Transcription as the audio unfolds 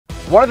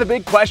One of the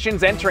big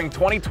questions entering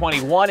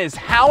 2021 is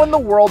how in the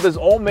world does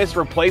Ole Miss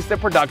replace the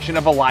production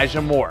of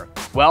Elijah Moore?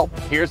 Well,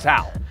 here's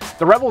how.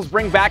 The Rebels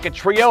bring back a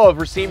trio of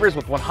receivers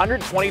with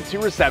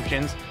 122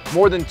 receptions,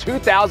 more than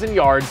 2,000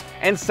 yards,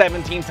 and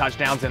 17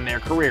 touchdowns in their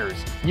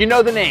careers. You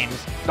know the names: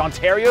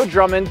 Dontario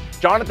Drummond,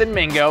 Jonathan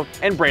Mingo,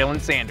 and Braylon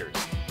Sanders.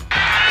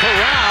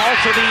 Corral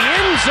to the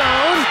end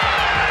zone.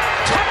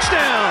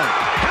 Touchdown!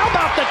 How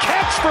about the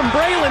catch from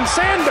Braylon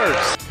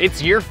Sanders?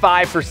 It's year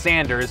 5 for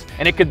Sanders,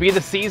 and it could be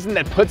the season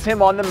that puts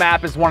him on the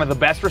map as one of the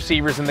best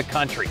receivers in the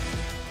country.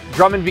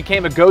 Drummond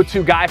became a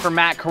go-to guy for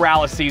Matt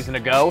Corral a season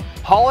ago,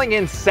 hauling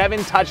in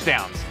 7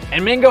 touchdowns.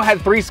 And Mingo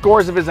had 3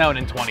 scores of his own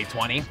in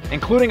 2020,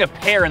 including a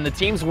pair in the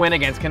team's win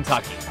against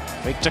Kentucky.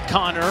 Fake to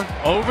Connor,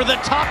 over the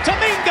top to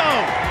Mingo!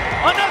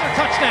 Another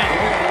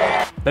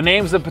touchdown! The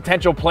names of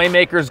potential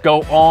playmakers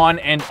go on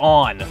and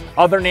on.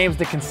 Other names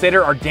to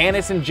consider are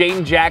Danis and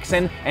Jaden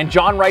Jackson and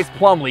John Rice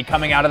Plumlee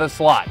coming out of the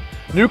slot.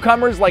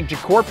 Newcomers like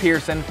Ja'Cour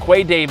Pearson,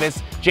 Quay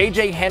Davis,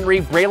 J.J.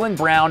 Henry, Braylon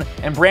Brown,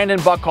 and Brandon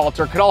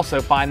Buckhalter could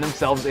also find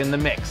themselves in the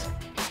mix.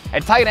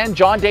 At tight end,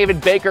 John David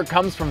Baker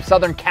comes from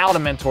Southern Cal to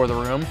mentor the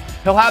room.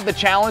 He'll have the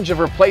challenge of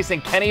replacing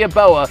Kenny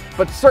Aboa,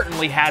 but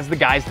certainly has the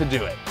guys to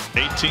do it.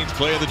 18th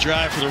play of the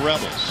drive for the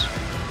Rebels.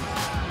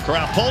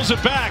 Corral pulls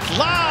it back,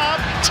 lob,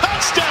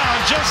 touchdown,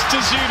 just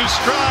as you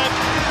described.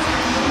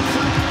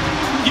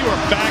 You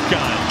are back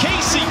on.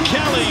 Casey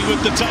Kelly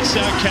with the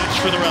touchdown catch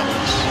for the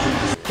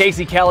Rebels.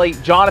 Casey Kelly,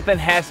 Jonathan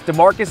Hess,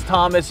 DeMarcus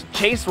Thomas,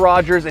 Chase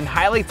Rogers, and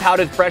highly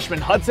touted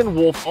freshman Hudson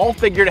Wolf all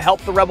figure to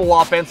help the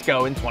Rebel offense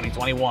go in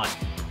 2021.